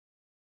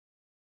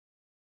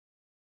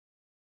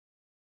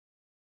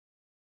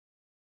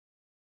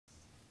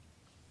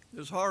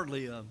There's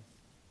hardly a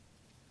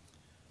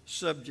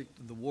subject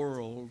in the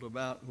world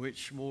about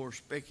which more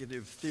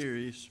speculative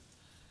theories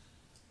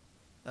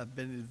have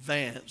been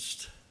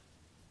advanced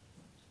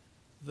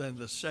than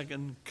the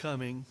second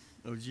coming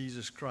of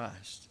Jesus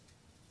Christ.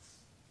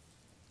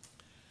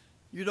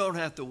 You don't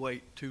have to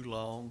wait too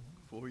long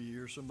before you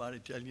hear somebody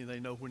telling you they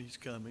know when he's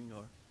coming,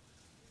 or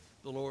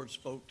the Lord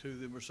spoke to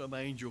them, or some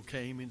angel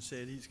came and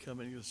said he's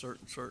coming at a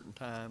certain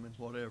time and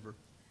whatever.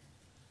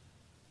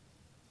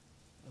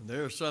 And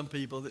there are some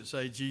people that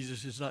say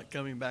Jesus is not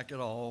coming back at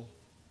all.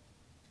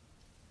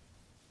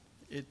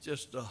 It's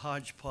just a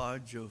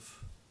hodgepodge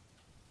of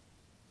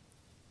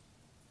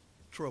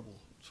trouble.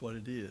 That's what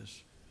it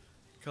is.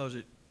 Because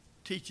it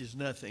teaches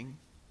nothing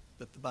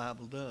that the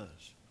Bible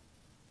does.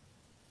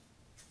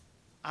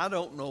 I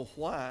don't know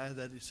why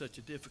that is such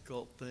a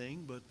difficult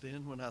thing, but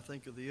then when I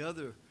think of the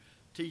other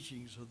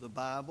teachings of the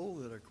Bible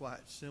that are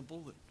quite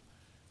simple, that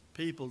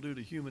people do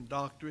to human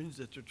doctrines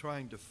that they're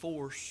trying to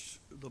force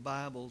the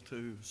Bible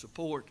to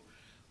support,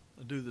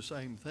 do the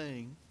same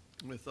thing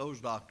with those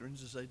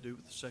doctrines as they do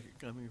with the second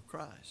coming of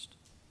Christ.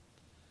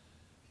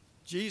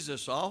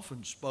 Jesus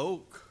often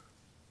spoke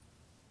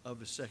of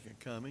his second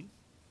coming.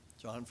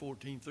 John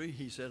 14:3,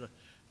 he said,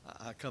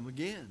 I come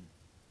again.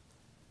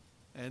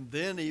 And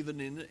then even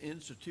in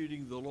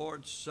instituting the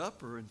Lord's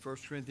Supper in 1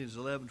 Corinthians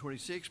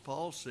 11:26,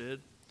 Paul said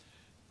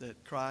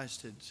that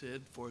Christ had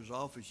said, for as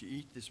often as you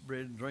eat this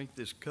bread and drink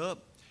this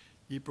cup,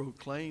 ye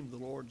proclaim the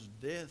Lord's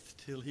death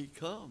till he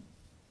come.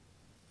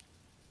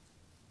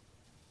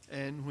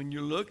 And when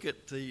you look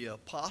at the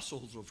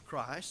apostles of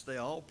Christ, they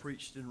all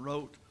preached and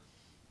wrote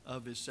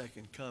of his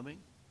second coming.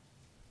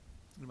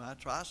 You might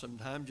try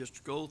sometime just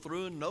to go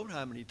through and note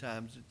how many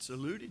times it's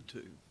alluded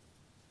to.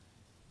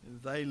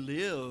 They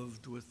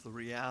lived with the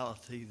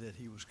reality that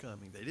he was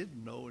coming. They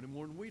didn't know any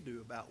more than we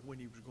do about when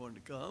he was going to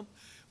come,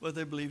 but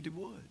they believed he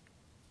would.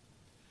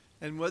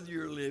 And whether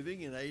you're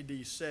living in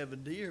AD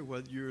 70 or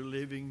whether you're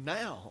living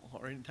now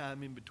or any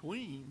time in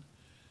between,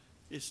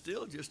 it's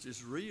still just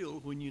as real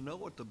when you know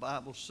what the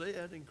Bible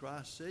said. And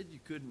Christ said you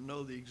couldn't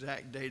know the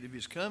exact date of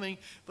his coming,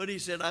 but he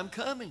said, I'm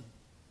coming.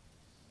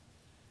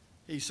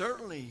 He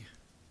certainly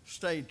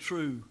stayed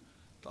true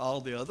to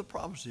all the other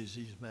promises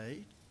he's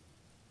made.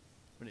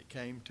 When it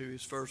came to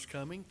his first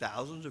coming,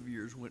 thousands of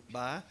years went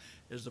by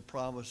as the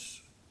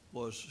promise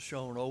was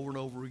shown over and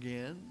over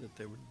again that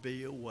there would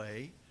be a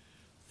way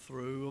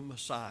through a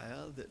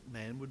Messiah that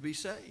man would be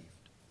saved.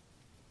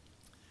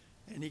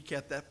 And he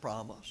kept that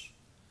promise.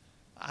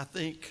 I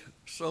think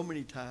so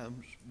many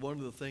times one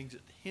of the things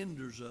that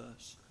hinders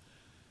us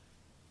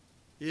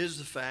is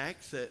the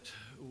fact that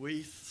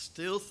we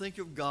still think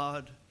of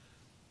God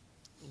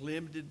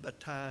limited by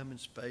time and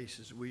space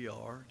as we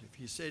are. If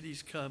he said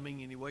he's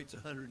coming and he waits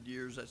 100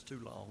 years, that's too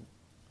long.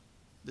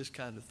 This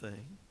kind of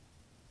thing.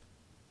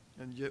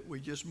 And yet we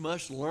just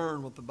must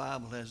learn what the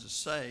Bible has to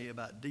say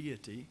about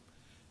deity,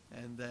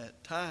 and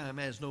that time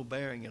has no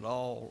bearing at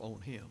all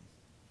on him.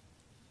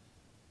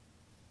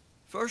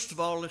 First of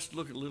all, let's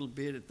look a little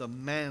bit at the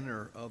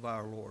manner of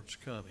our Lord's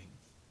coming.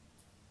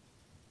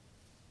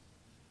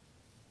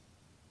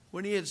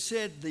 When he had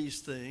said these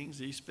things,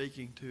 he's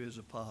speaking to his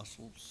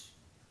apostles.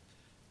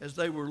 As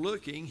they were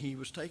looking, he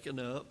was taken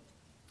up,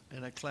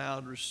 and a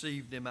cloud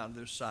received him out of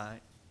their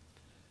sight.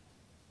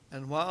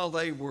 And while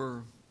they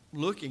were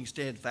looking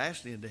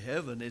steadfastly into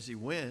heaven as he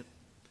went,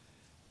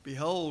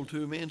 behold,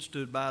 two men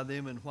stood by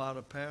them in white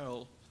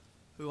apparel,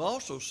 who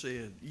also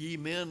said, Ye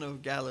men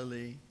of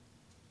Galilee,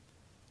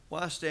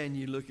 why stand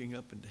ye looking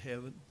up into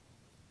heaven?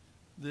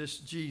 This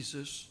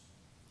Jesus,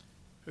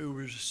 who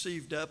was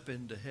received up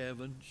into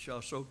heaven,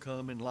 shall so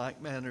come in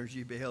like manner as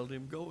ye beheld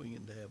him going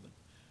into heaven.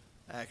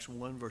 Acts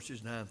 1,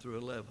 verses 9 through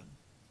 11.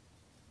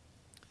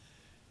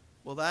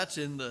 Well, that's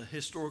in the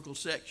historical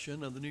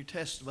section of the New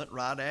Testament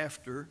right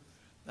after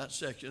that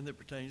section that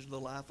pertains to the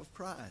life of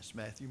Christ,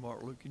 Matthew,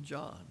 Mark, Luke, and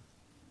John.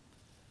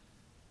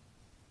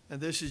 And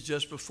this is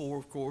just before,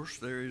 of course,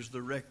 there is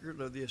the record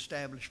of the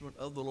establishment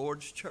of the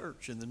Lord's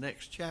church in the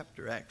next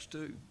chapter, Acts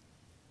 2.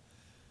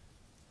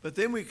 But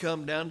then we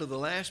come down to the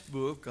last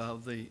book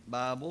of the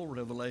Bible,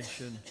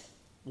 Revelation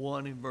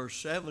 1 in verse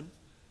 7,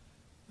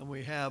 and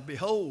we have,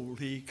 Behold,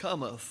 he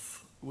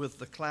cometh with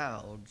the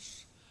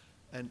clouds,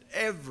 and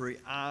every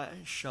eye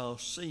shall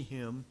see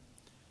him,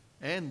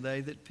 and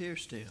they that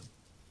pierced him.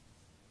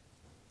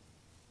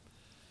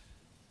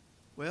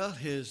 Well,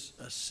 his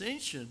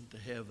ascension to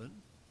heaven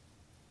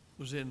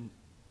was in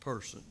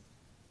person,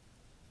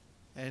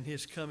 and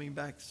his coming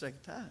back the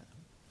second time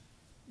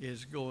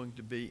is going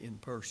to be in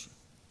person.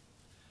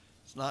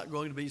 It's not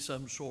going to be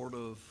some sort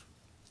of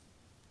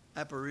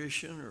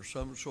apparition or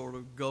some sort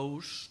of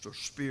ghost or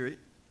spirit.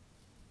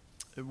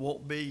 It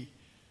won't be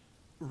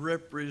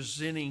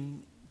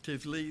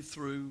representatively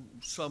through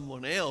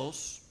someone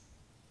else,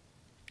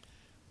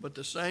 but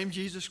the same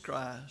Jesus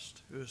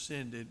Christ who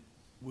ascended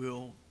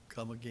will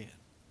come again.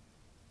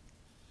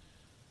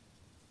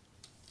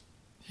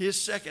 His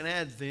second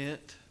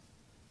advent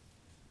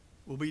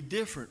will be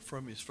different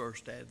from his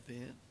first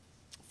advent.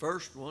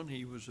 First one,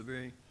 he was a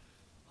very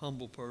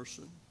humble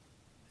person.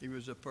 He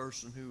was a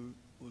person who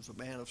was a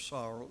man of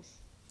sorrows.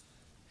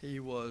 He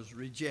was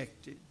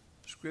rejected,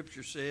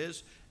 Scripture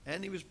says,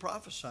 and he was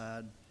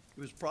prophesied. It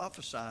was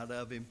prophesied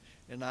of him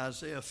in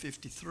Isaiah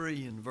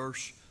 53 in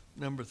verse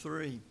number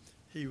 3.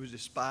 He was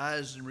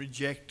despised and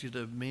rejected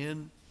of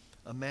men,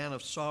 a man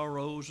of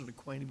sorrows and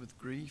acquainted with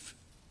grief.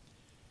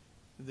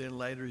 And then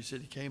later he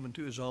said he came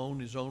unto his own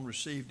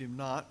received him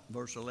not.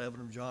 Verse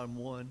 11 of John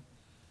 1.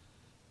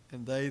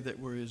 And they that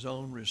were his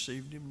own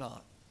received him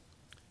not.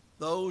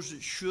 Those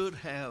that should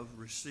have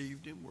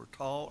received him were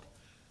taught,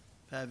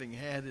 having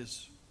had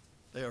his,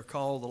 they are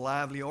called the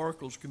lively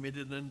oracles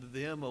committed unto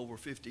them over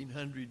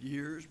 1,500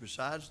 years,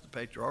 besides the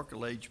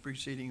patriarchal age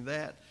preceding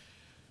that.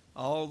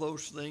 All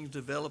those things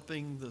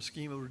developing the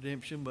scheme of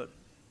redemption, but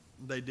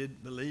they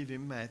didn't believe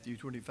him, Matthew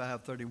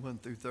 25, 31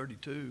 through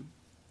 32.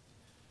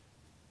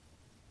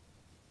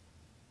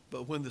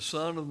 But when the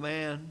Son of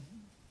Man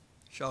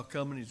shall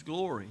come in his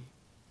glory,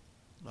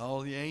 and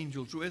all the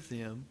angels with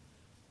him,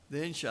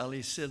 then shall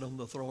he sit on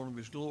the throne of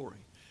his glory.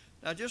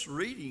 Now, just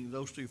reading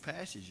those two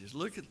passages,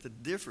 look at the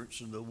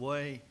difference in the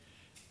way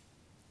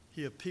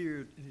he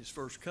appeared in his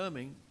first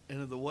coming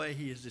and in the way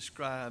he is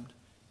described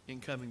in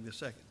coming the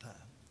second time.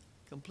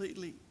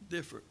 Completely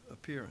different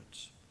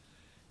appearance.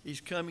 He's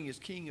coming as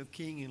King of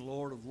Kings and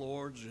Lord of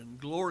Lords and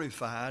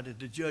glorified and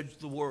to judge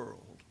the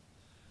world.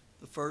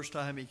 The first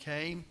time he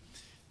came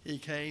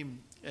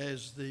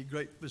as the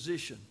great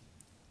physician.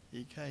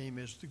 He came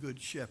as the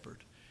good shepherd.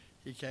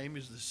 He came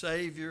as the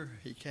Savior.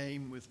 He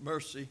came with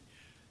mercy.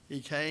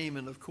 He came,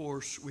 and of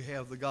course, we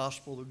have the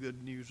gospel, the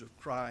good news of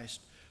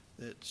Christ,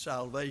 that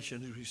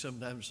salvation, as we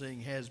sometimes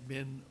sing, has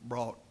been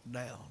brought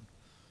down.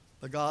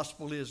 The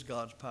gospel is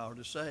God's power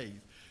to save.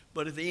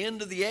 But at the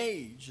end of the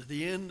age, at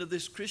the end of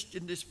this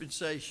Christian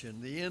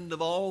dispensation, the end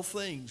of all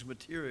things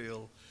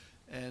material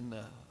and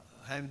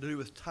having to do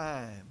with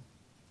time,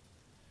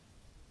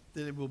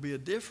 then it will be a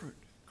different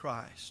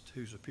Christ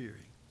who's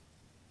appearing.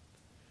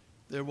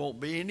 There won't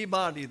be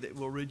anybody that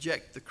will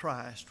reject the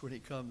Christ when he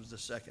comes the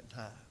second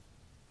time.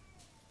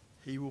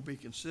 He will be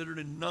considered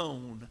and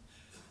known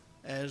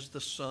as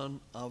the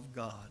Son of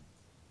God.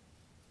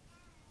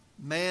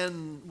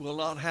 Man will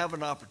not have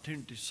an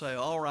opportunity to say,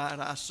 all right,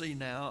 I see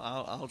now,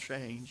 I'll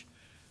change.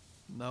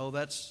 No,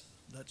 that's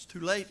too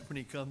late when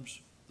he comes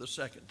the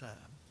second time.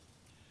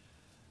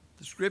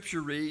 The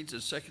Scripture reads in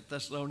 2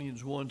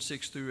 Thessalonians 1,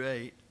 6 through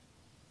 8,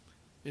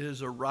 it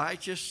is a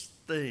righteous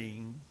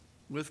thing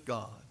with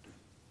God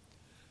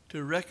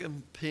to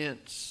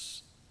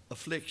recompense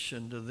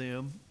affliction to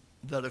them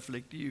that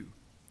afflict you.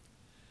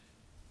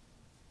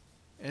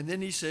 And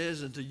then he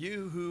says, and to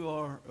you who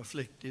are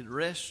afflicted,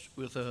 rest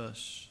with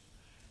us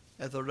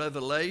at the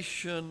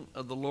revelation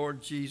of the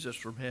Lord Jesus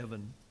from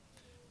heaven,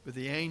 with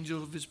the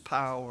angel of his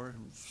power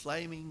and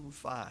flaming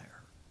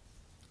fire,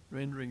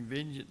 rendering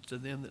vengeance to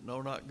them that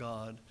know not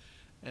God,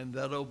 and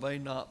that obey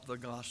not the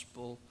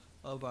gospel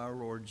of our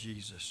Lord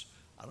Jesus.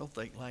 I don't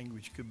think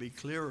language could be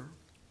clearer.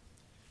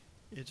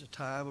 It's a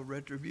time of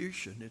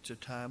retribution. It's a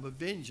time of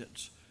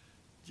vengeance.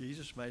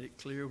 Jesus made it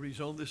clear when he's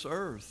on this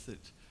earth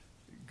that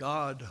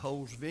God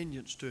holds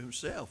vengeance to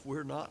himself.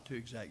 We're not to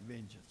exact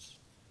vengeance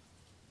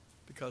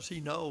because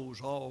he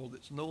knows all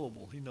that's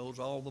knowable. He knows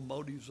all the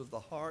motives of the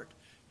heart.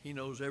 He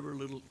knows every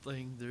little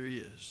thing there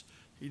is.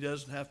 He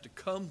doesn't have to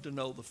come to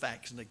know the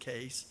facts in the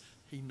case.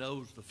 He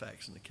knows the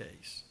facts in the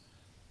case.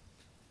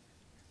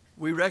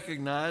 We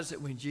recognize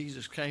that when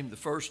Jesus came the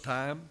first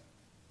time,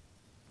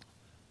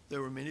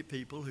 there were many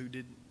people who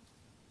didn't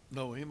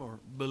know him or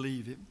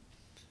believe him.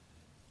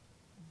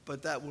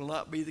 But that will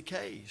not be the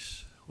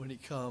case when he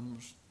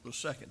comes the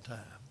second time.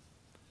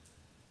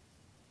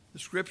 The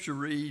Scripture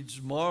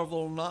reads,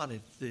 marvel not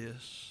at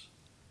this,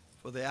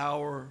 for the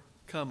hour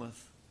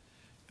cometh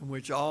in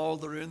which all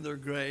that are in their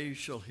graves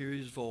shall hear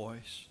his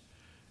voice,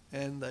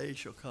 and they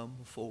shall come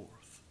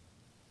forth.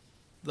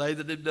 They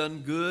that have done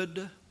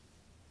good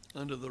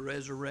unto the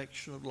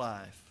resurrection of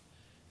life,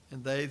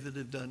 and they that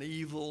have done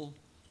evil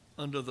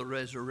unto the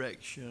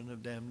resurrection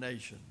of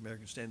damnation.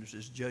 American Standard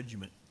says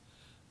judgment.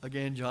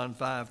 Again, John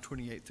 5,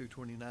 28 through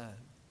 29.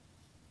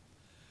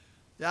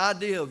 The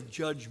idea of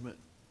judgment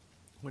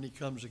when he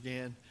comes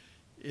again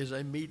is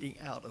a meting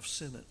out of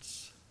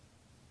sentence.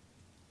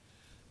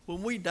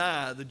 When we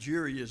die, the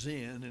jury is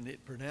in and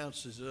it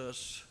pronounces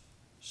us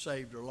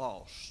saved or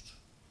lost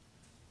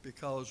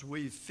because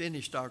we've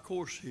finished our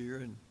course here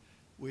and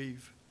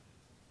we've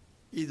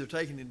either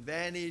taken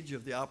advantage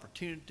of the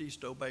opportunities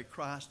to obey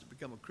Christ, to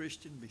become a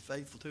Christian, be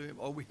faithful to him,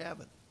 or we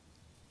haven't.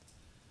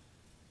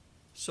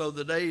 So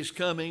the day is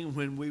coming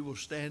when we will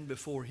stand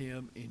before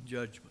him in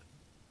judgment.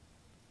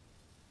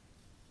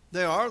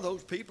 There are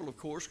those people, of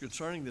course,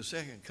 concerning the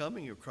second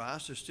coming of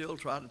Christ who still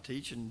try to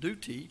teach and do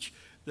teach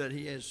that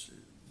he is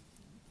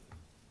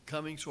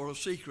coming sort of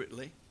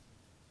secretly.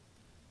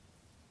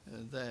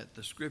 And that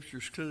the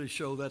Scriptures clearly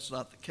show that's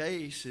not the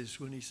case is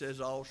when he says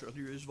all shall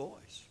hear his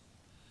voice.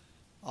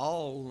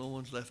 All, no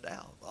one's left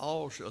out.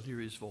 All shall hear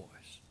his voice.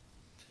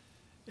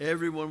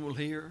 Everyone will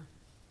hear.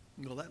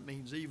 Well, that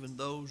means even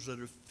those that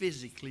are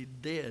physically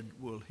dead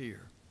will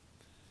hear.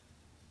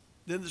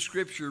 Then the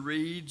scripture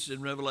reads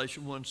in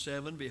Revelation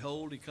 1:7,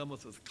 behold, he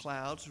cometh with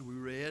clouds, as we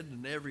read,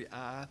 and every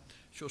eye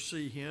shall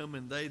see him,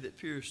 and they that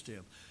pierced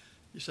him.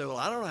 You say, well,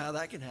 I don't know how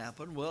that can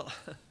happen. Well,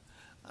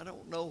 I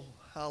don't know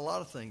how a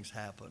lot of things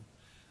happen.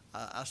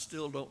 I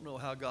still don't know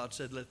how God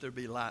said, let there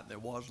be light, and there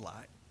was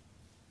light.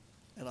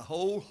 And a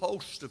whole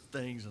host of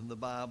things in the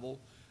Bible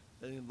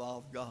that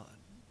involve God.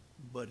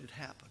 But it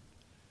happened.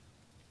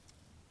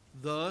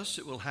 Thus,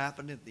 it will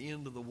happen at the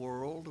end of the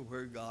world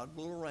where God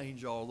will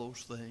arrange all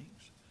those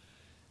things.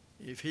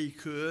 If he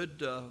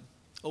could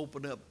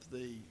open up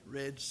the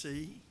Red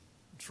Sea,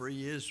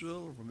 free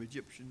Israel from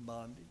Egyptian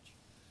bondage.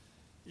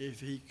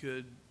 If he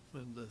could,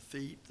 when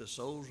the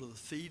soles of the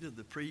feet of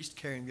the priest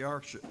carrying the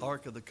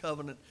Ark of the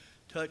Covenant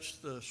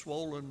touched the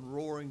swollen,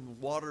 roaring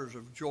waters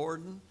of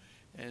Jordan,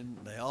 and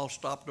they all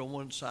stopped on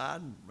one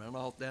side and ran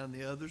off down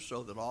the other,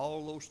 so that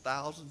all those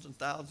thousands and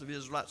thousands of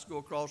Israelites go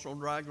across on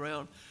dry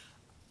ground.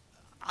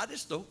 I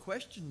just don't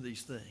question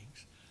these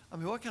things. I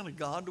mean, what kind of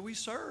God do we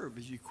serve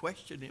as you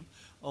question him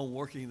on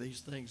working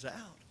these things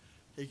out?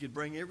 He could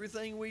bring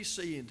everything we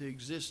see into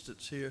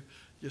existence here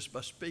just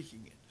by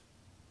speaking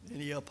it.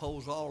 And he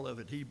upholds all of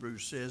it,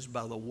 Hebrews says,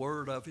 by the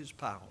word of his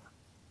power.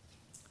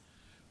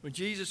 When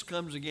Jesus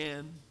comes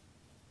again,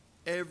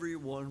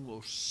 everyone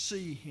will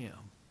see him.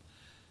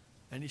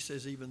 And he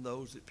says even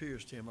those that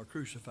pierced him or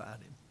crucified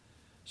him.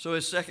 So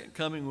his second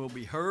coming will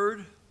be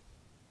heard.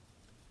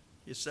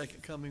 His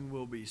second coming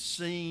will be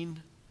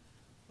seen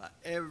by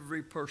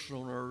every person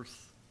on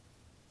earth,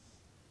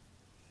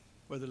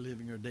 whether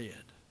living or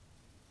dead.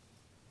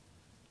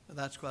 And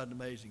that's quite an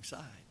amazing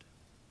sight.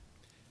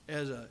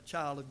 As a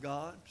child of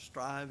God,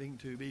 striving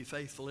to be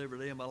faithful every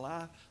day of my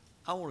life,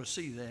 I want to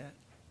see that.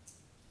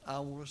 I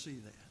want to see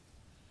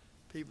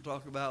that. People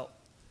talk about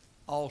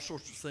all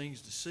sorts of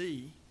things to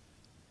see.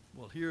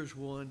 Well, here's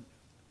one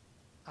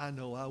I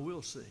know I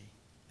will see,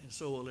 and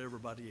so will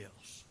everybody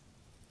else.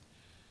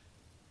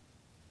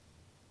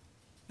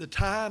 The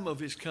time of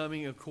his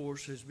coming, of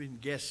course, has been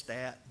guessed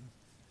at.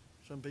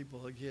 Some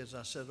people, as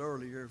I said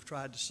earlier, have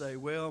tried to say,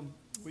 well,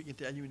 we can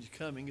tell you when he's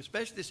coming.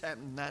 Especially this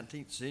happened in the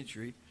 19th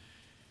century.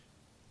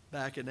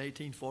 Back in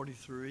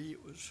 1843,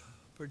 it was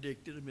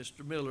predicted of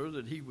Mr. Miller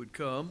that he would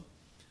come.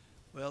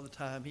 Well, the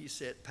time he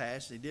set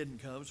passed, and he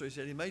didn't come, so he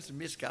said he made some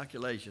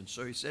miscalculations.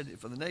 So he said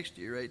for the next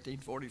year,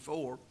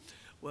 1844,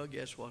 well,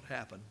 guess what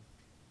happened?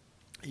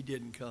 He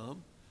didn't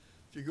come.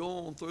 If you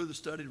go on through the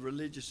study of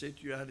religious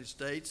history of the United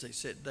States, they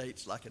set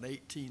dates like in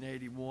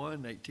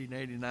 1881,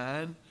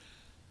 1889,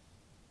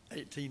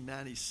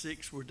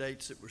 1896 were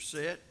dates that were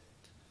set,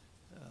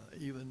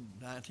 even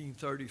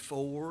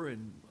 1934,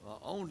 and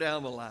on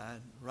down the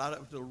line, right up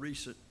until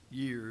recent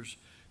years,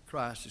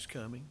 Christ is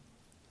coming.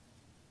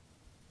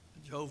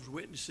 Jehovah's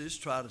Witnesses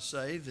try to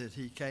say that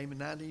he came in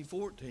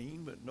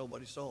 1914, but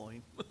nobody saw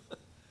him.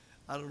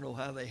 I don't know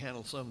how they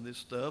handle some of this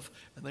stuff,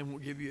 and they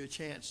won't give you a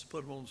chance to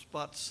put them on the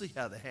spot to see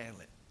how they handle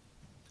it.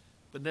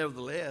 But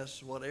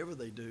nevertheless, whatever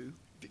they do,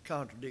 if it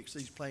contradicts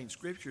these plain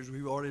scriptures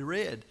we've already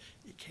read,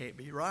 it can't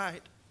be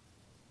right.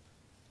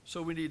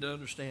 So we need to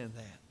understand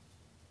that.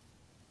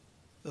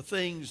 The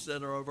things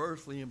that are of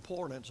earthly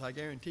importance, I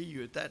guarantee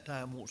you at that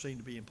time won't seem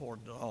to be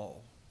important at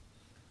all.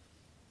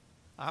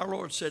 Our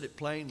Lord said it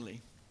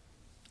plainly,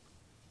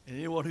 and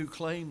anyone who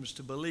claims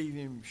to believe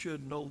him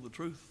should know the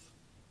truth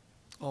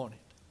on it.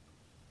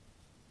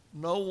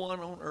 No one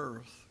on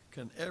earth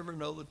can ever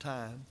know the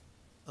time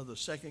of the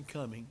second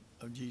coming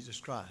of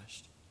Jesus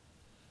Christ.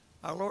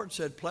 Our Lord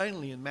said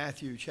plainly in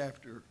Matthew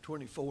chapter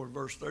 24,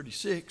 verse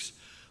 36,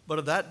 but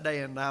of that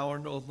day and hour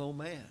knoweth no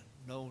man,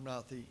 no,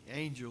 not the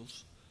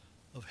angels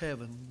of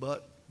heaven,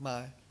 but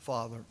my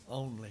Father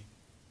only.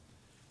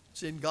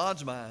 It's in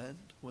God's mind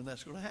when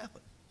that's going to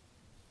happen.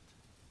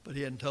 But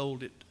he hadn't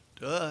told it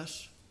to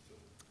us,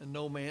 and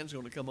no man's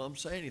going to come up and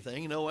say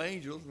anything. No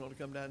angel's going to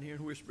come down here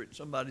and whisper it in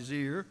somebody's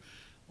ear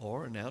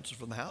or announce it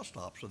from the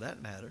housetops for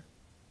that matter.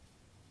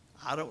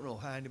 I don't know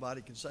how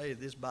anybody can say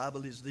this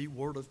Bible is the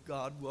Word of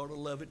God. We ought to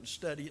love it and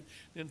study it,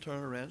 then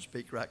turn around and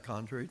speak right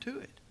contrary to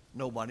it.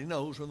 Nobody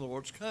knows when the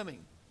Lord's coming.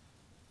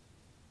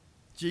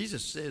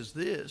 Jesus says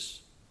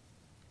this,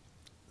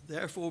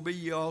 therefore be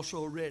ye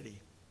also ready.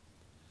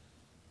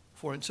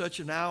 For in such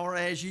an hour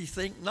as ye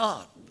think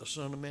not, the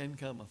Son of Man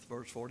cometh,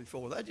 verse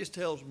 44. That just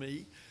tells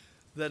me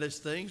that as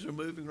things are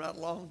moving right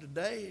along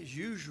today, as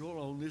usual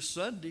on this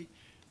Sunday,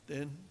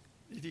 then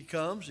if he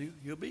comes,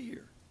 he'll be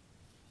here.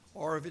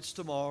 Or if it's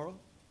tomorrow,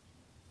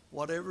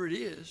 whatever it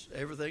is,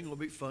 everything will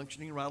be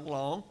functioning right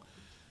along,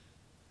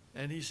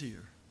 and he's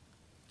here.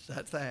 It's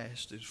that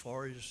fast as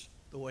far as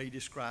the way he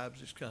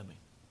describes his coming.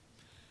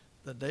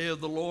 The day of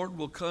the Lord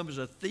will come as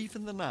a thief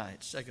in the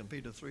night, 2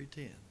 Peter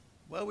 3:10.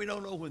 Well, we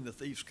don't know when the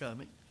thief's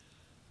coming,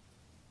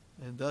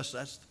 and thus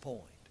that's the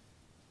point.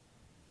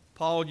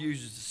 Paul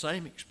uses the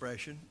same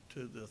expression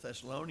to the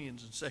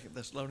Thessalonians in 2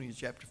 Thessalonians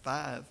chapter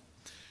 5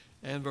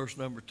 and verse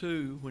number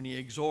 2 when he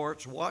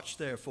exhorts, watch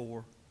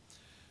therefore,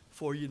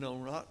 for you know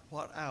not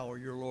what hour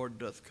your Lord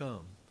doth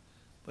come.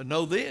 But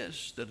know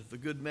this, that if the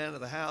good man of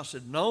the house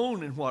had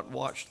known in what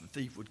watch the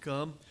thief would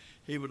come,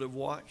 he would have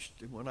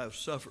watched and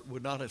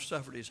would not have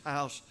suffered his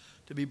house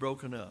to be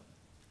broken up.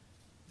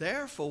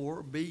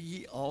 Therefore be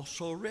ye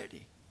also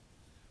ready,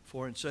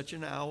 for in such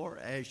an hour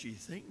as ye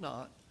think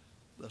not,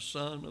 the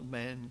Son of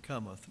Man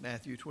cometh.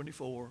 Matthew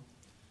 24,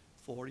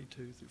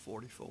 42 through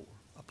 44.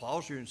 I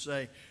pause here and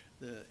say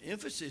the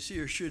emphasis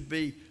here should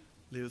be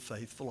live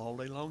faithful all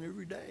day long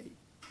every day,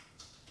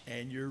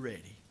 and you're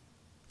ready.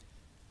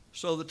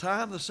 So the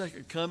time of the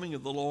second coming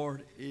of the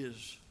Lord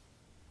is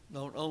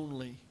known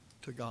only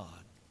to God.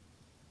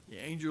 The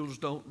angels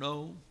don't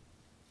know,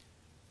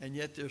 and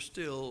yet there's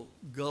still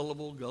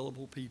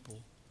gullible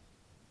people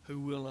who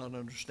will not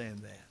understand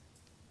that.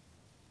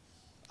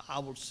 I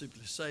will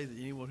simply say that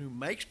anyone who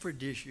makes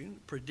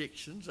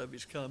predictions of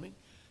his coming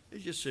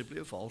is just simply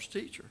a false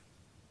teacher.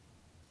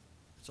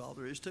 That's all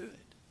there is to it.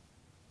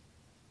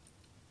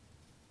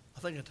 I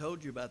think I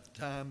told you about the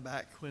time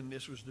back when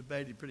this was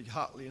debated pretty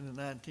hotly in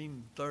the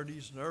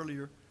 1930s and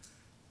earlier.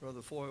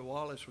 Brother Foy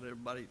Wallace, with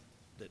everybody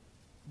that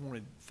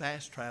wanted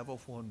fast travel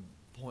from one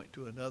point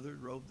to another,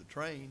 rode the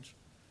trains.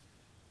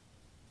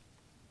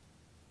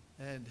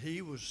 And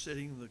he was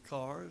sitting in the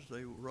cars.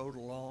 They rode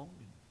along.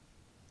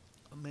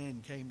 And a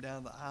man came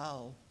down the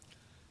aisle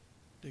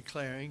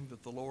declaring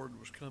that the Lord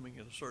was coming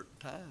at a certain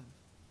time.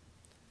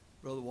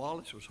 Brother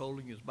Wallace was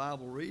holding his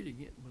Bible reading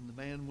it. When the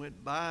man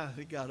went by,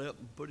 he got up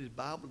and put his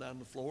Bible down on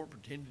the floor,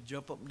 pretended to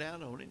jump up and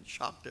down on it, and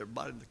shocked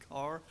everybody in the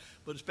car,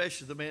 but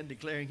especially the man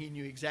declaring he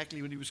knew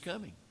exactly when he was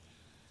coming.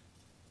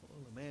 Well,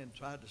 the man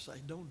tried to say,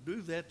 don't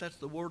do that. That's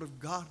the Word of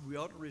God. We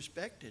ought to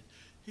respect it.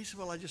 He said,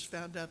 well, I just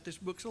found out this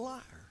book's a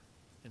liar.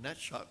 And that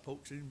shocked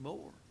folks even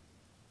more.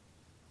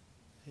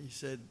 He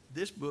said,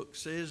 this book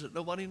says that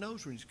nobody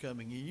knows when he's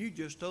coming, and you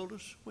just told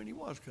us when he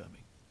was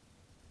coming.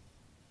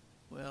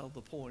 Well,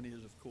 the point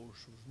is, of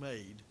course, was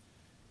made.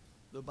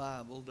 The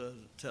Bible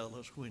doesn't tell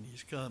us when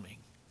he's coming.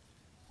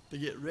 To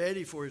get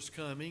ready for his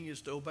coming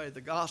is to obey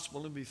the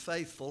gospel and be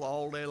faithful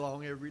all day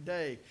long every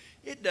day.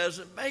 It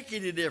doesn't make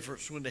any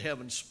difference when the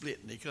heavens split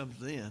and he comes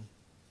then.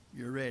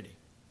 You're ready.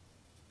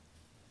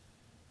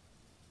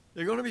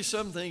 There are going to be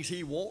some things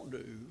he won't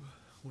do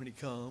when he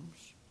comes.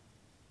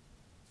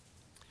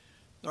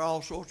 There are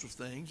all sorts of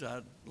things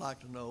I'd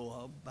like to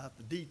know about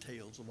the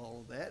details of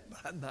all of that, but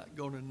I'm not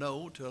going to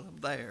know till I'm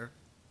there.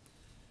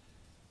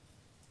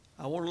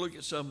 I want to look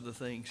at some of the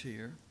things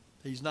here.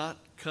 He's not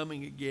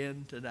coming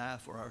again to die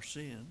for our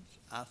sins.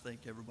 I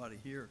think everybody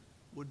here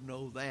would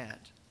know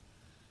that.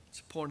 It's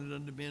appointed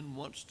unto men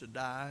once to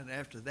die, and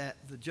after that,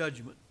 the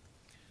judgment.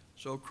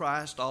 So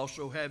Christ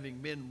also, having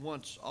been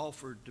once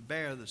offered to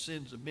bear the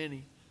sins of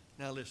many,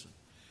 now listen,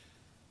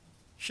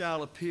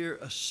 shall appear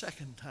a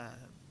second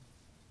time,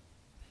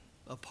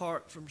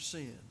 apart from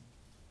sin,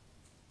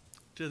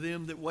 to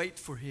them that wait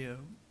for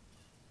him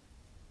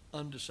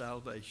unto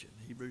salvation.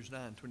 Hebrews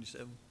 9,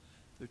 27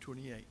 through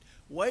 28.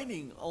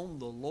 Waiting on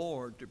the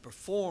Lord to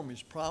perform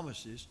his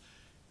promises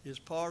is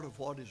part of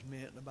what is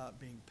meant about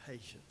being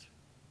patient.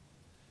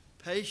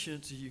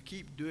 Patience is you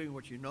keep doing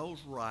what you know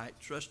is right,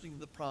 trusting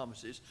the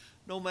promises,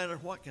 no matter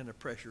what kind of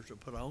pressures are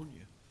put on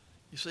you.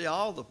 You see,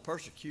 all the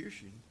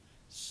persecution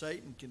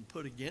Satan can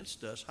put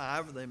against us,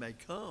 however they may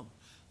come,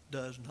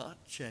 does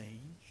not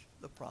change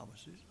the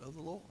promises of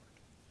the Lord.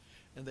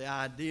 And the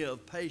idea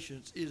of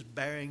patience is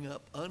bearing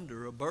up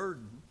under a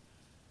burden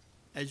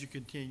as you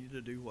continue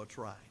to do what's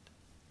right.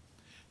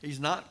 He's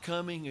not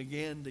coming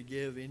again to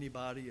give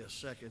anybody a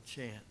second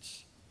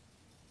chance.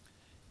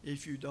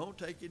 If you don't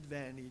take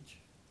advantage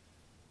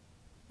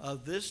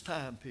of this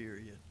time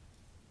period,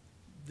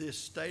 this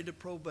state of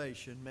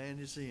probation man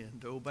is in,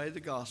 to obey the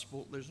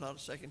gospel, there's not a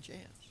second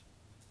chance.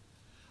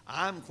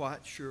 I'm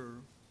quite sure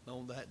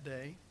on that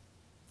day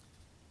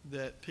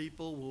that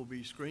people will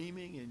be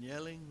screaming and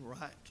yelling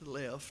right to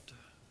left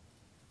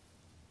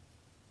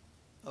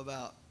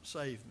about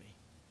save me.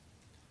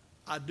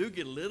 I do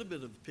get a little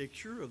bit of a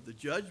picture of the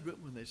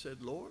judgment when they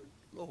said, Lord,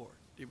 Lord,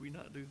 did we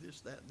not do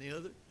this, that, and the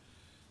other?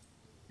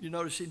 You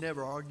notice he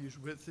never argues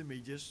with them. He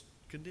just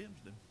condemns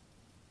them.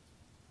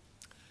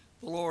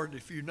 The Lord,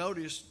 if you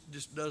notice,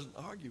 just doesn't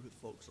argue with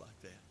folks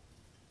like that.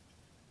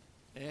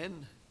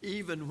 And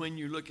even when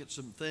you look at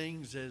some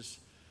things as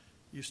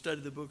you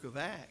study the book of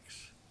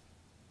Acts,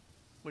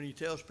 when he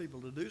tells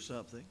people to do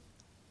something,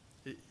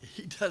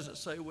 he doesn't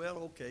say, well,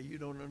 okay, you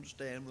don't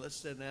understand. Let's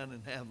sit down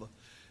and have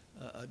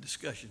a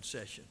discussion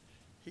session.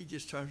 He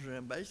just turns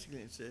around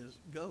basically and says,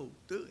 go,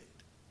 do it.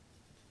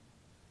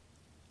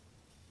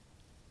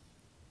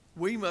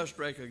 We must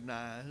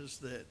recognize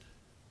that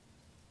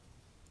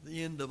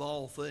the end of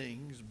all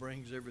things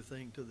brings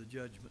everything to the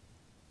judgment.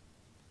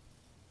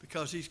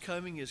 Because he's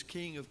coming as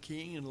King of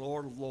Kings and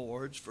Lord of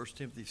Lords, 1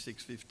 Timothy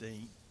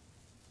 6:15.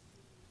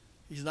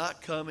 He's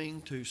not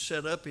coming to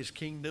set up his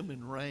kingdom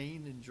and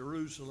reign in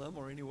Jerusalem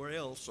or anywhere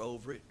else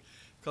over it,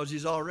 because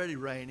he's already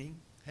reigning,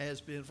 has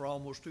been for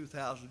almost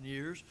 2,000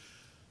 years.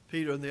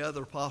 Peter and the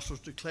other apostles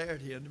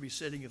declared him to be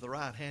sitting at the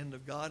right hand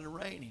of God and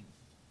reigning.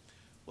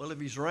 Well, if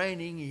he's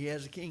reigning, he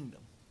has a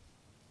kingdom.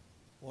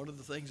 One of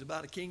the things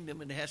about a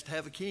kingdom, it has to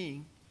have a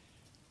king,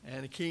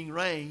 and a king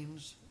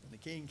reigns, and the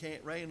king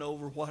can't reign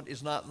over what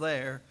is not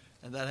there,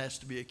 and that has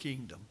to be a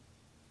kingdom.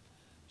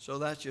 So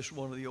that's just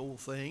one of the old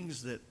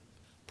things that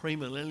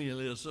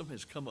premillennialism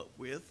has come up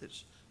with.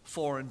 It's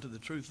foreign to the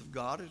truth of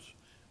God, as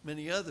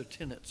many other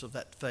tenets of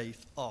that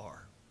faith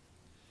are.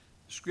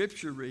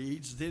 Scripture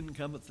reads, then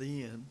cometh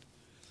the end,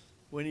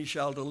 when he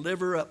shall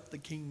deliver up the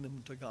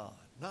kingdom to God.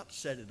 Not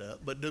set it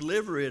up, but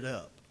deliver it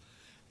up.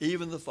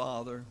 Even the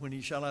Father, when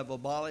he shall have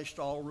abolished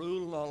all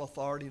rule and all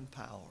authority and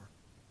power.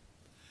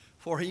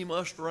 For he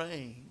must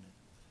reign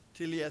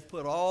till he hath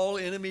put all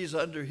enemies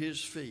under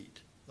his feet.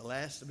 The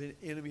last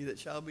enemy that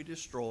shall be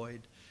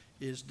destroyed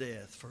is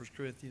death. 1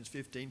 Corinthians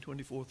 15,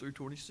 24 through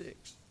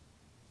 26.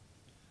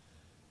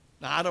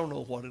 Now, I don't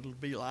know what it'll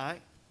be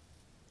like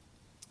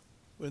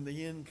when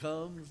the end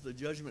comes, the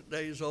judgment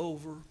day is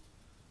over,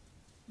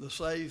 the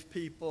saved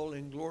people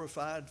in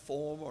glorified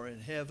form are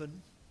in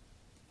heaven,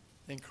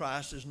 and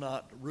Christ is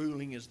not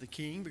ruling as the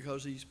king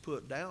because he's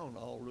put down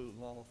all rule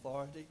and all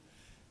authority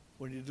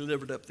when he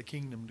delivered up the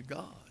kingdom to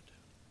God.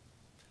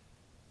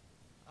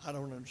 I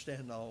don't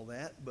understand all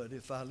that, but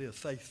if I live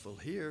faithful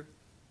here,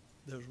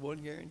 there's one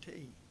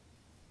guarantee.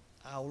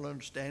 I will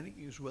understand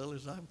it as well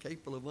as I'm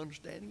capable of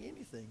understanding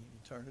anything in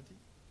eternity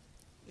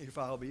if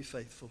I'll be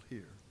faithful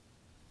here.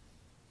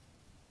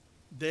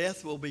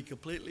 Death will be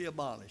completely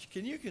abolished.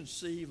 Can you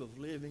conceive of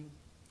living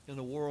in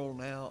a world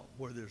now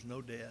where there's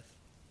no death?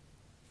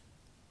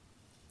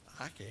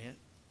 I can't.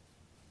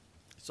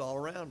 It's all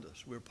around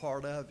us. We're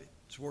part of it.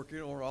 It's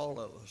working on all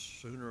of us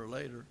sooner or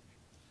later.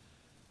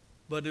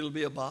 But it'll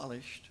be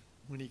abolished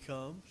when he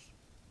comes.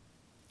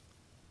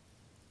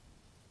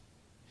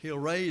 He'll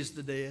raise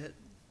the dead.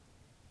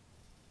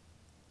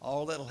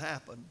 All that'll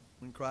happen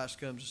when Christ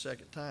comes the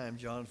second time,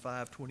 John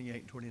 5, 28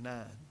 and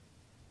 29.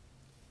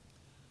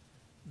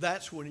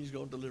 That's when he's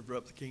going to deliver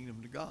up the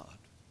kingdom to God.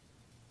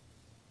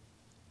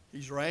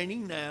 He's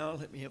reigning now,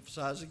 let me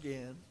emphasize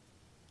again,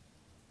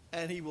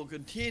 and he will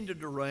continue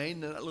to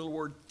reign. And that little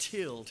word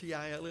till,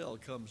 T-I-L-L,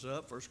 comes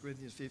up, 1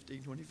 Corinthians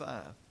 15,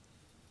 25.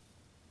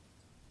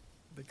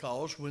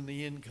 Because when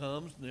the end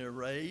comes and they're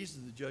raised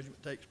and the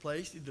judgment takes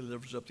place, he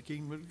delivers up the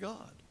kingdom of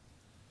God.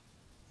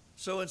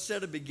 So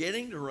instead of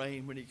beginning to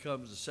reign when he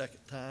comes the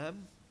second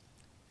time,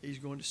 he's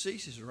going to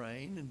cease his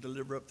reign and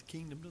deliver up the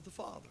kingdom to the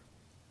Father.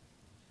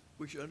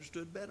 Wish I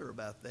understood better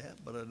about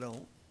that, but I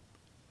don't.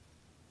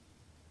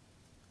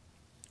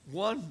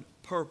 One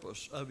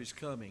purpose of his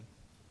coming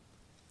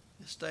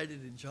is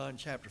stated in John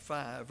chapter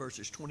 5,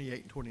 verses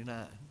 28 and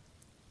 29.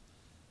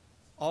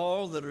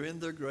 All that are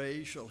in their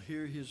graves shall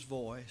hear his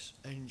voice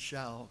and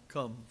shall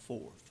come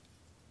forth.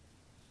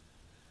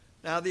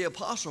 Now the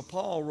Apostle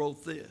Paul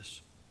wrote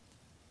this,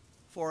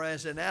 for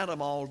as in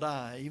Adam all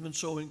die, even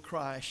so in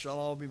Christ shall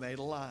all be made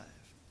alive.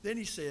 Then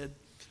he said,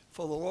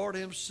 for the Lord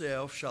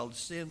himself shall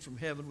descend from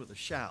heaven with a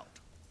shout,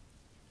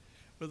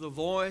 with the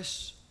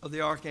voice of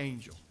the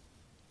archangel,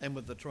 and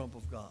with the trump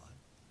of God.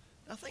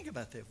 Now think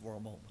about that for a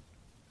moment.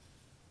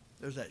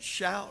 There's that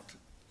shout.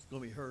 It's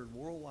going to be heard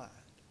worldwide.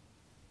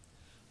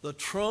 The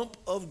trump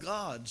of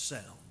God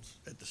sounds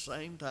at the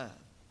same time.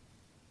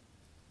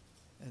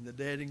 And the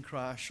dead in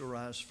Christ shall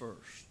rise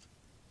first.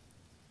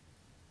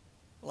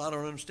 Well, I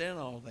don't understand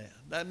all that.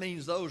 That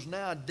means those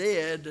now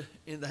dead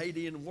in the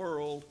Hadean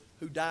world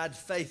who died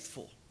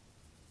faithful,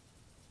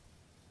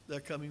 they're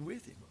coming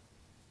with him.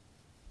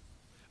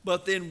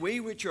 But then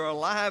we which are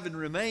alive and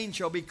remain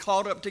shall be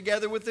caught up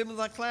together with them in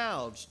the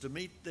clouds to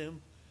meet the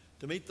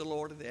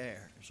Lord in the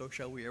air. And so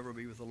shall we ever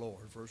be with the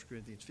Lord. 1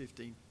 Corinthians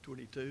 15,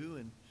 22,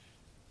 and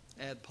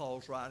add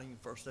Paul's writing in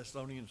 1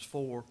 Thessalonians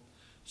 4,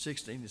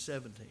 16 to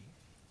 17.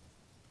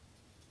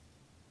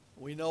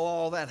 We know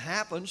all that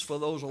happens for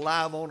those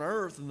alive on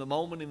earth in the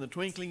moment, in the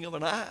twinkling of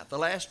an eye, the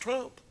last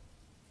trump.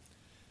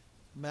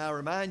 May I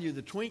remind you,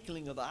 the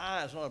twinkling of the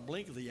eye is not a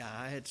blink of the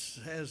eye. It's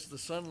as the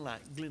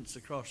sunlight glints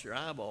across your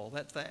eyeball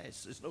that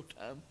fast. There's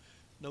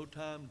no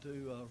time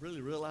to really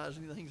realize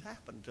anything's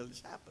happened until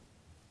it's happened.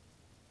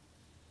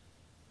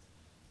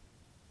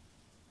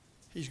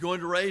 He's going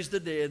to raise the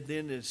dead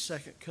then in his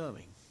second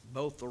coming,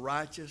 both the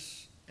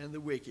righteous and the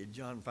wicked,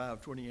 John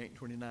 5, 28 and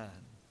 29.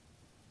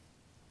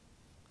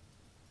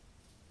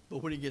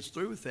 But when he gets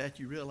through with that,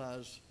 you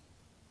realize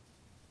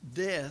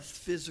death,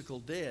 physical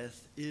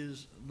death,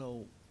 is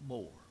no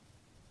more.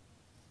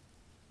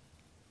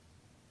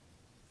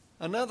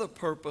 Another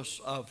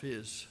purpose of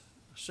his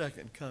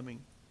second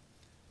coming,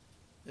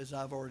 as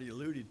I've already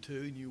alluded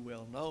to and you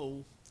well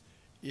know,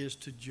 is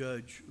to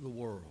judge the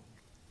world.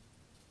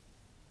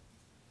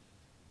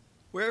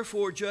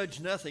 Wherefore judge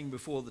nothing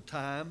before the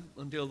time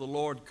until the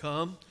Lord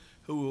come,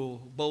 who will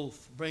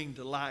both bring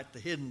to light the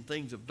hidden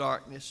things of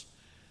darkness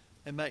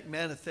and make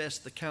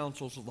manifest the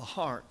counsels of the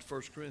heart,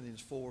 1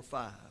 Corinthians 4,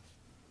 5.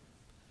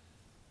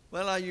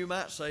 Well, now you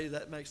might say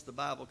that makes the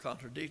Bible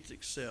contradict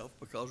itself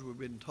because we've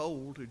been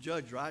told to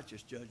judge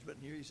righteous judgment,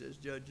 and here he says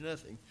judge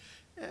nothing.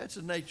 That's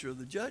the nature of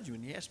the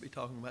judgment. He has to be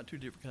talking about two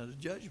different kinds of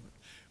judgment.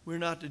 We're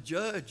not to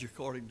judge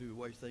according to the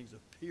way things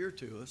appear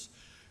to us.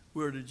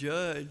 We're to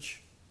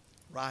judge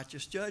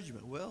righteous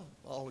judgment. Well,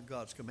 all of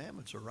God's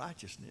commandments are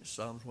righteousness.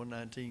 Psalms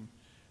 119,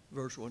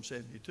 verse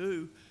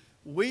 172.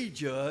 We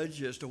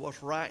judge as to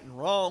what's right and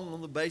wrong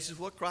on the basis of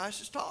what Christ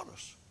has taught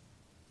us.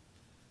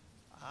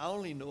 I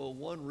only know of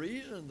one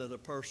reason that a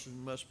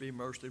person must be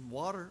immersed in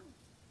water: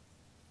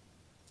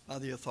 by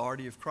the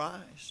authority of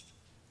Christ,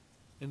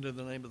 into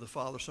the name of the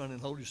Father, Son,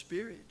 and Holy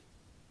Spirit.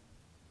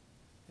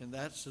 And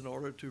that's in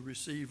order to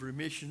receive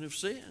remission of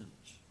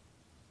sins.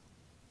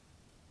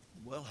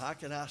 Well, how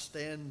can I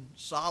stand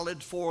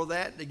solid for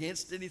that and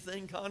against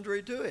anything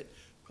contrary to it?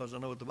 Because I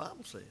know what the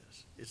Bible says.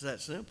 It's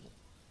that simple.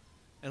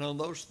 And on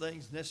those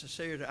things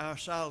necessary to our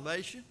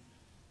salvation,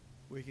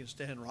 we can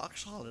stand rock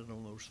solid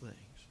on those things.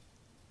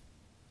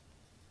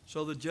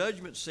 So the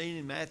judgment scene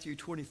in Matthew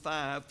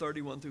 25,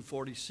 31 through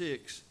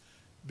 46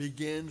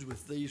 begins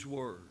with these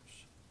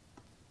words: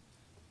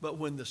 "But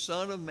when the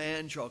Son of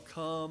Man shall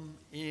come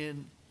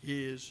in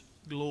his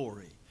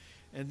glory,"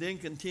 and then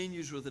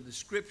continues with a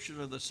description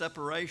of the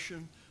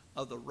separation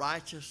of the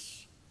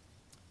righteous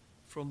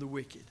from the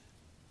wicked.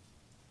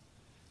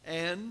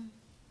 "And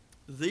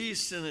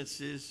these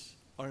sentences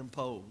are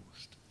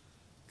imposed: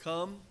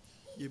 Come,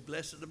 ye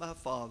blessed of my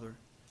Father,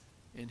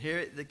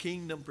 inherit the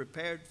kingdom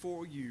prepared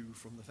for you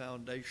from the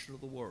foundation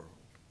of the world.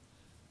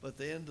 But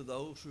then to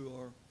those who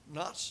are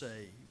not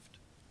saved,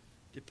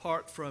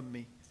 depart from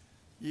me,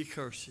 ye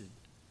cursed,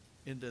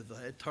 into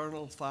the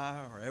eternal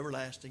fire or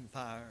everlasting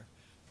fire,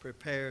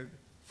 prepared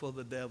for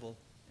the devil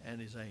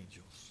and his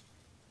angels."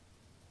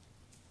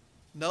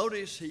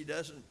 Notice he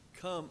doesn't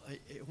come,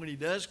 when he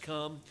does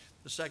come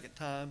the second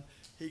time,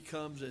 he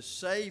comes as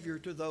Savior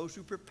to those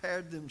who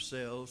prepared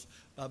themselves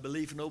by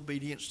belief and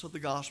obedience to the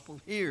gospel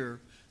here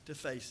to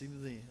face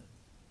him then.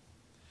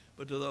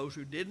 But to those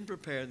who didn't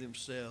prepare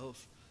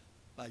themselves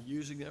by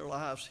using their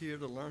lives here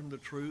to learn the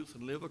truth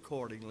and live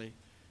accordingly,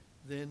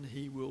 then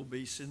he will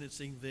be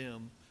sentencing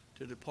them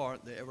to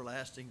depart the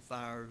everlasting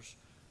fires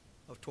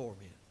of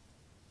torment.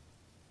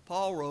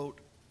 Paul wrote,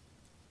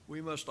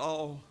 "We must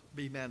all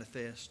be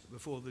manifest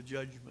before the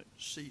judgment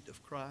seat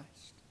of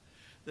Christ,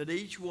 that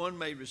each one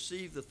may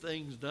receive the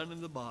things done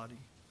in the body,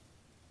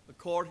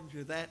 according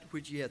to that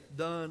which he hath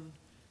done,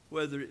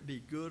 whether it be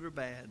good or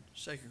bad."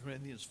 2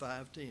 Corinthians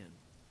 5:10.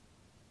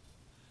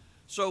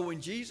 So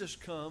when Jesus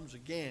comes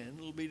again,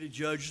 it'll be to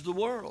judge the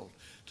world,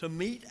 to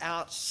mete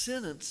out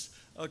sentence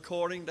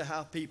according to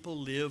how people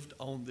lived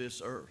on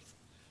this earth.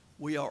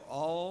 We are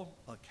all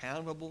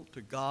accountable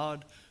to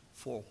God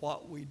for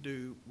what we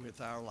do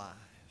with our lives.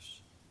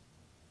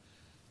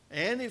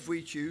 And if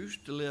we choose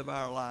to live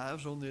our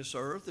lives on this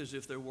earth as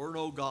if there were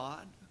no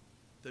God,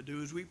 to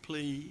do as we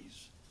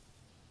please,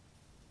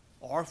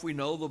 or if we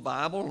know the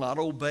Bible and not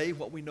obey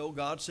what we know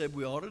God said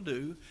we ought to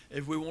do,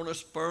 if we want to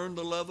spurn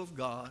the love of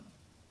God,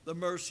 the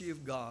mercy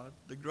of God,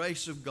 the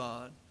grace of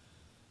God,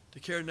 to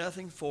care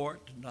nothing for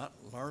it, to not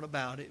learn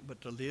about it,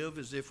 but to live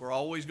as if we're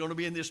always going to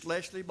be in this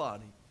fleshly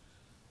body,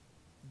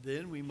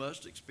 then we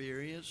must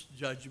experience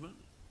judgment,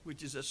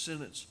 which is a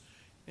sentence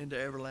into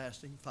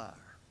everlasting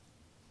fire.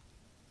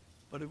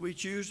 But if we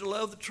choose to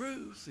love the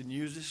truth and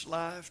use this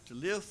life to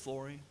live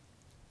for him,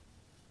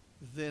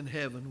 then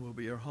heaven will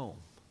be our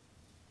home.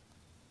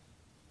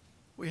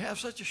 We have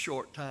such a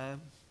short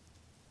time.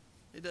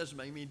 It doesn't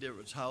make any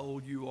difference how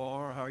old you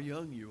are or how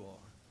young you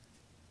are.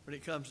 When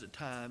it comes to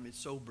time, it's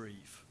so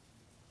brief.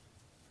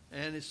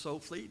 And it's so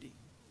fleeting.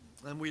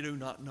 And we do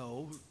not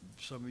know,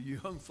 some of you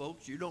young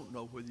folks, you don't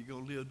know whether you're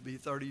going to live to be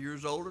 30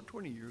 years old or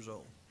 20 years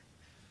old.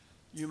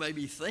 You may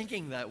be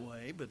thinking that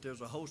way, but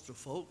there's a host of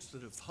folks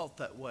that have thought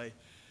that way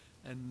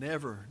and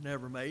never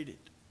made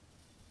it.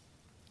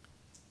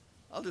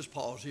 I'll just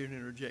pause here and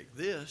interject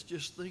this.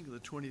 Just think of the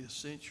 20th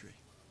century.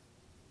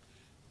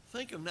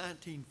 Think of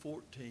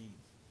 1914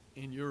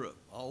 in Europe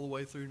all the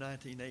way through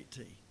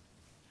 1918.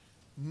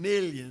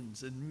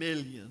 Millions and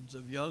millions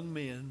of young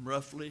men,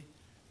 roughly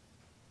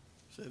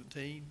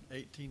 17,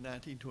 18,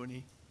 19,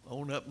 20,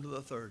 on up into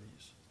the 30s.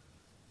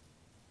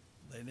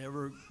 They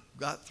never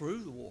got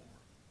through the war.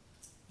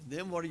 And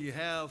then what do you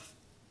have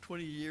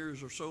 20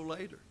 years or so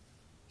later?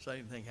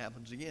 Same thing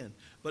happens again.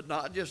 But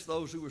not just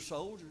those who were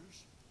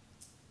soldiers.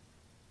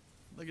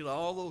 Look at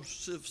all those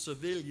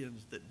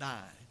civilians that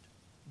died,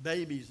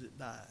 babies that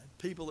died,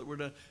 people that were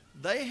done.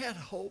 They had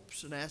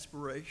hopes and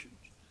aspirations.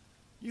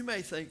 You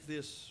may think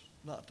this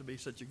not to be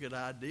such a good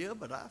idea,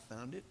 but I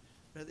found it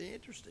rather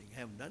interesting.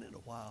 Haven't done it in a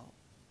while.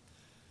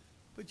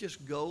 But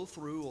just go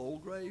through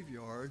old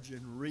graveyards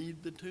and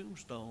read the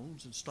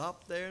tombstones and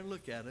stop there and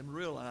look at them and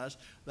realize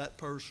that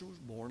person was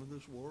born in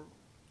this world.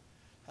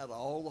 Had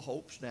all the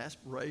hopes and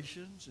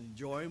aspirations and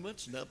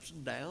enjoyments and ups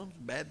and downs,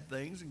 bad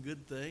things and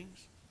good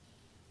things.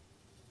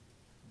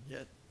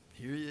 Yet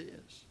here he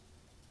is.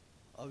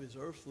 Of his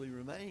earthly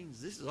remains,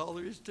 this is all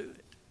there is to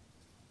it.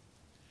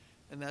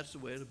 And that's the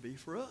way it'll be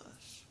for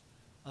us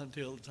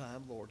until the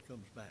time the Lord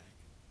comes back.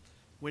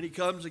 When he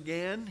comes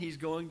again, he's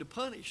going to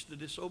punish the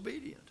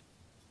disobedient.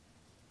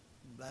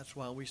 That's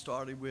why we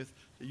started with,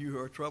 "You who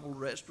are troubled,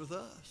 rest with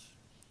us."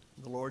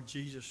 The Lord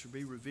Jesus shall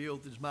be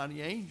revealed with his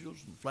mighty angels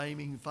in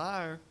flaming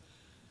fire,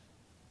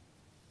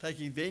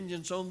 taking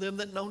vengeance on them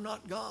that know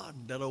not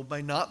God, that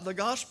obey not the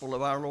gospel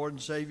of our Lord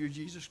and Savior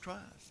Jesus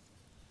Christ.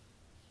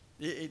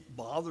 It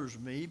bothers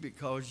me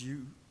because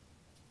you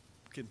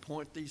can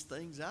point these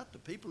things out to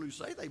people who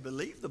say they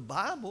believe the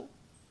Bible.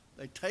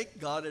 They take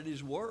God at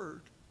His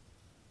word.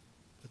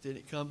 But then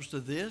it comes to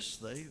this,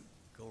 they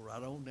go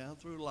right on down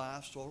through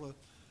life sort of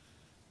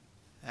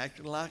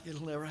acting like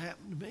it'll never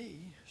happen to me.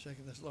 2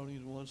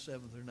 Thessalonians 1,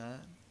 7 through 9.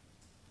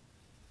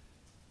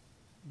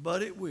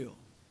 But it will.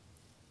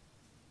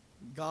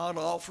 God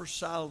offers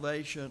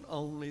salvation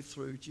only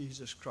through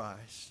Jesus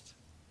Christ.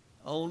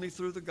 Only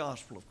through the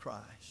gospel of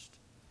Christ.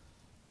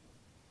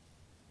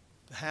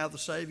 To have the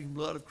saving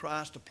blood of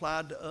Christ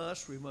applied to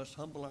us, we must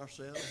humble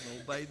ourselves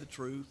and obey the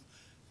truth,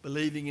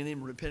 believing in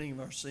Him, repenting of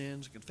our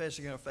sins,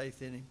 confessing our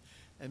faith in Him,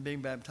 and being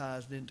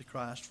baptized into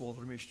Christ for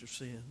the remission of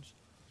sins.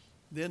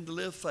 Then to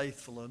live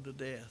faithful unto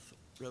death,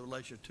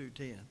 Revelation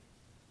 2:10.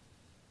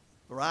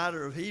 The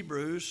writer of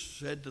Hebrews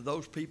said to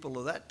those people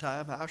of that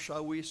time, how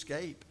shall we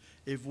escape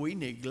if we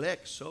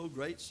neglect so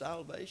great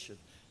salvation?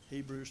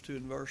 Hebrews 2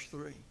 and verse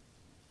 3.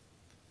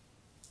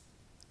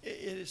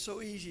 It is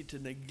so easy to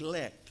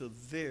neglect the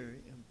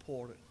very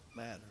important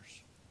matters.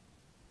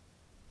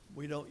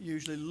 We don't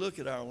usually look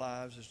at our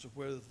lives as to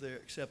whether they're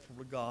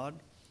acceptable to God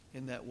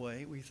in that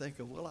way. We think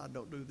of, well, I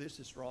don't do this,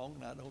 it's wrong,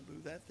 and I don't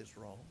do that, that's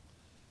wrong.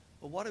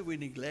 But what have we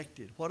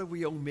neglected? What have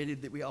we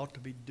omitted that we ought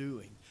to be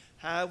doing?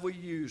 How have we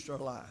used our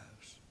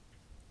lives?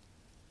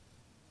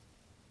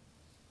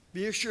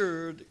 Be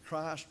assured that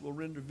Christ will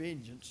render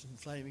vengeance in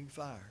flaming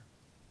fire.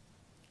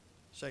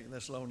 2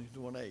 Thessalonians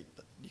 1:8.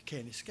 You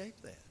can't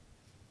escape that.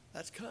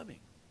 That's coming.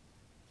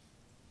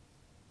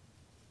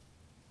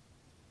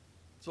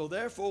 So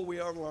therefore, we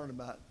are to learn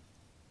about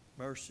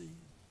mercy,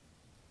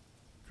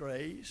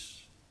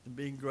 grace, and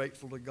being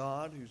grateful to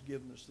God who's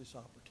given us this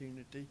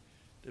opportunity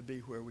to be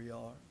where we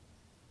are.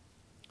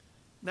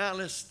 Now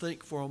let's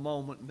think for a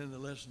moment, and then the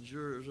lesson's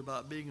yours,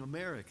 about being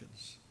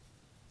Americans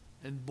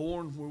and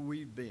born where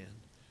we've been.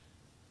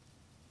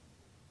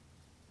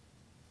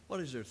 What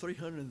is there,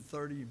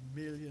 330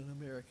 million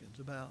Americans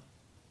about?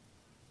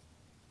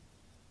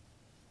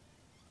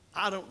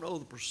 I don't know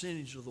the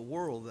percentage of the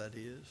world that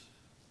is.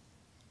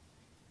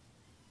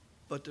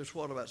 But there's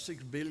what, about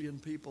 6 billion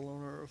people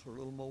on earth, or a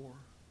little more?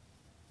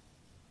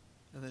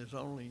 And there's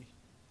only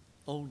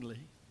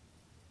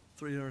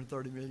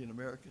 330 million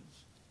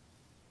Americans.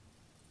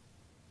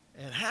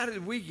 And how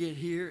did we get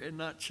here and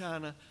not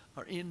China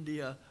or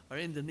India or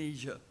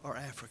Indonesia or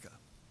Africa?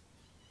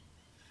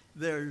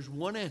 There's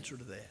one answer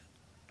to that.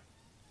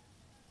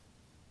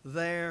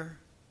 There,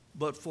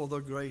 but for the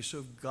grace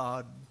of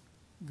God,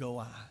 go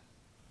I.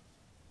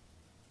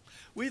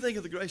 We think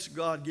of the grace of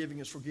God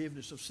giving us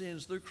forgiveness of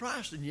sins through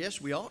Christ, and yes,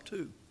 we ought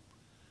to.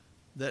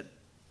 That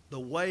the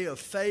way of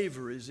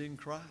favor is in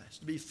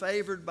Christ. To be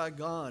favored by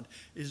God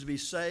is to be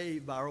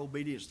saved by our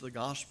obedience to the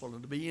gospel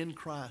and to be in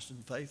Christ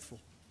and faithful.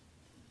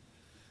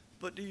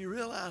 But do you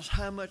realize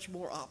how much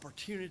more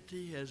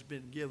opportunity has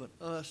been given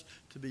us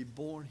to be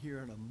born here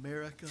in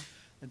America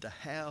and to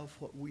have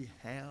what we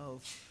have?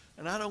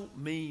 And I don't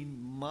mean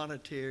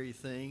monetary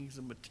things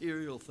and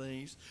material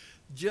things,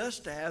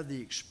 just to have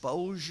the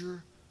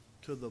exposure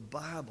to the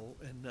Bible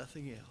and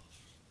nothing else.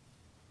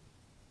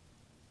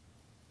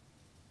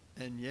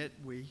 And yet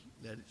we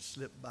let it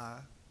slip by.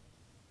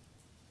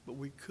 But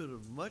we could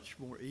have much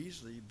more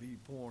easily be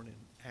born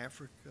in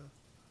Africa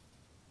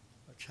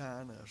or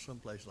China or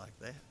someplace like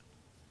that.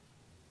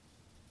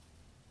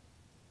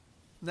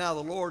 Now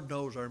the Lord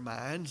knows our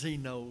minds. He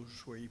knows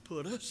where He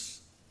put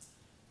us.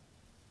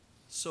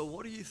 So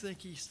what do you think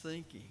He's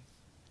thinking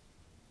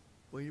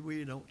when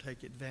we don't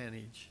take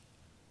advantage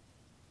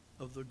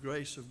of the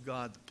grace of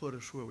God that put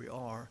us where we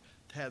are,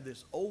 to have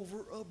this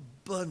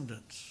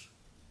overabundance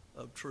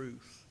of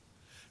truth?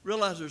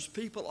 Realize there's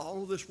people all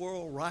over this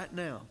world right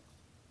now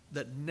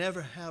that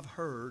never have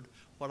heard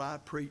what I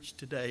preached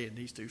today in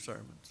these 2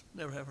 sermons.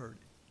 Never have heard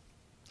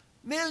it.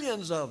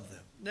 Millions of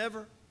them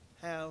never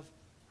have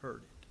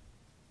heard it.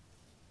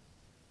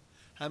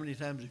 How many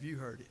times have you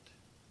heard it?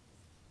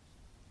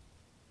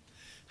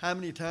 How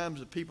many times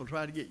have people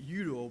tried to get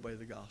you to obey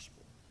the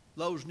gospel?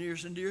 Those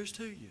nearest and dearest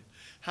to you.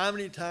 How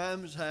many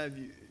times have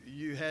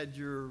you had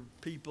your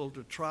people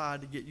to try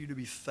to get you to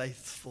be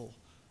faithful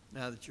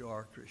now that you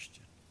are a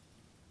Christian?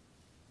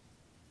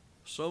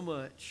 So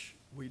much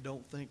we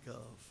don't think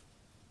of.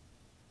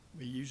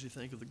 We usually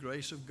think of the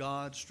grace of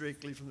God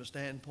strictly from the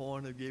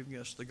standpoint of giving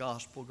us the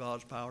gospel,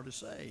 God's power to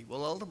save.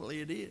 Well, ultimately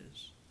it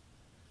is.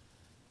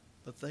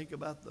 But think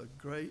about the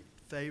great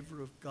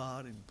favor of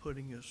God in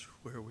putting us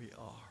where we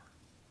are.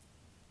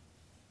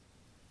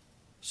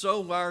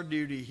 So our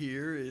duty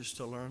here is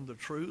to learn the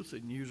truth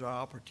and use our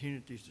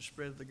opportunities to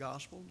spread the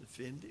gospel,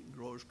 defend it, and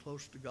grow as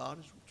close to God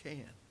as we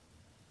can.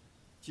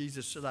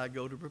 Jesus said, I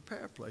go to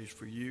prepare a place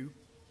for you.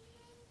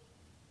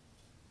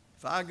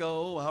 If I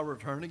go, I'll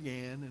return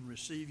again and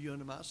receive you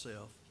unto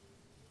myself,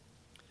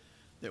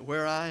 that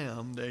where I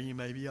am, there you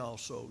may be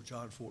also.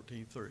 John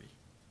 14:3.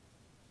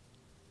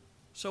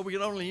 So we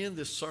can only end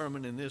this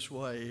sermon in this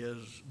way,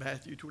 as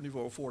Matthew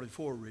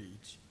 24:44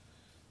 reads.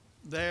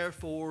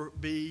 Therefore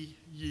be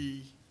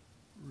ye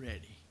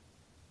ready.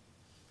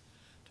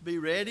 To be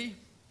ready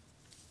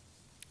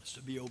is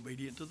to be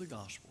obedient to the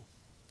gospel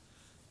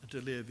and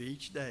to live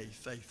each day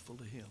faithful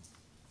to him.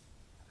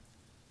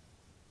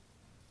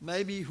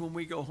 Maybe when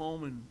we go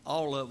home, and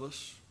all of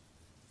us,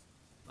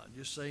 not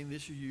just saying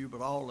this of you,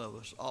 but all of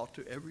us ought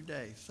to every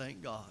day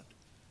thank God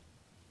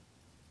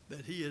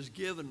that he has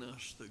given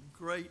us the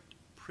great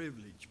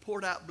privilege,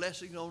 poured out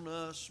blessing on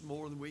us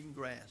more than we can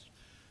grasp,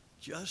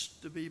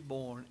 just to be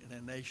born in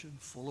a nation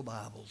full of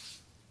Bibles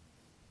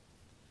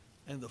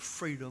and the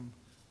freedom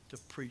to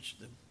preach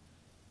them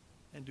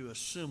and to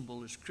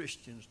assemble as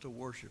Christians to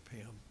worship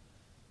him.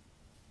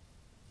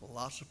 Well,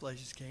 lots of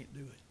places can't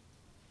do it.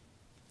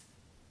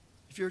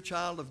 If you're a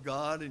child of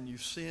God and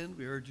you've sinned,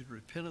 we urge you to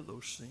repent of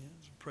those sins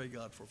and pray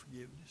God for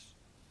forgiveness.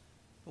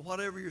 But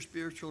whatever your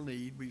spiritual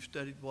need, we've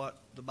studied what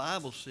the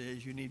Bible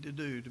says you need to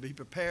do to be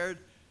prepared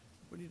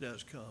when he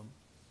does come.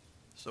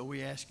 So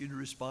we ask you to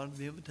respond to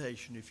the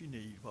invitation if you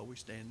need while we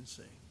stand and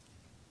sing.